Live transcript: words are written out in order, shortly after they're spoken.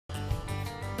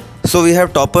So we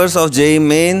have toppers of JEE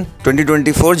Main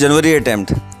 2024 January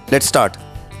attempt. Let's start.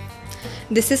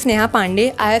 This is Neha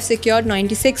Pandey. I have secured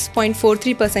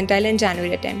 96.43 percentile in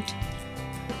January attempt.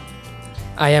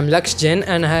 I am Laksh Jain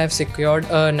and I have secured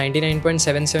a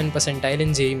 99.77 percentile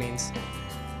in JEE Mains.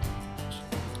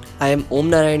 I am Om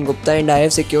Narayan Gupta and I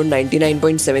have secured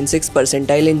 99.76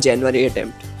 percentile in January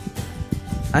attempt.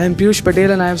 I am Piyush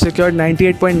Patel and I have secured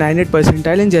 98.98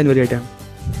 percentile in January attempt.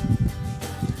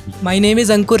 My name is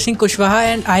Ankur Singh Kushwaha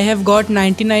and I have got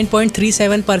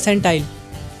 99.37 percentile.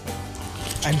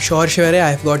 I'm Shaur Shware, I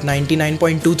have got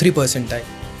 99.23 percentile.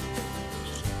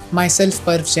 Myself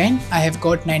Parv Jain, I have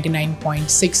got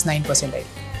 99.69 percentile.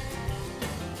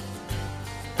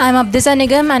 I'm Abdiza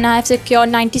Nigam and I have secured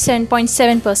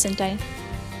 97.7 percentile.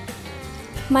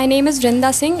 My name is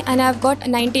Vrinda Singh and I have got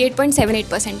 98.78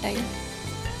 percentile.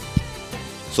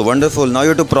 So wonderful. Now you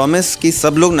have to promise कि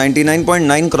सब लोग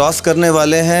 99.9 cross करने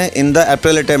वाले हैं in the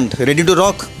April attempt. Ready to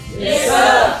rock? Yes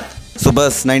sir. So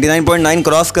बस 99.9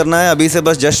 cross करना है. अभी से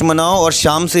बस जश्न मनाओ और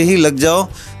शाम से ही लग जाओ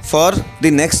for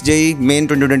the next JEE Main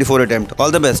 2024 attempt.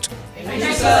 All the best. Thank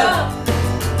you sir.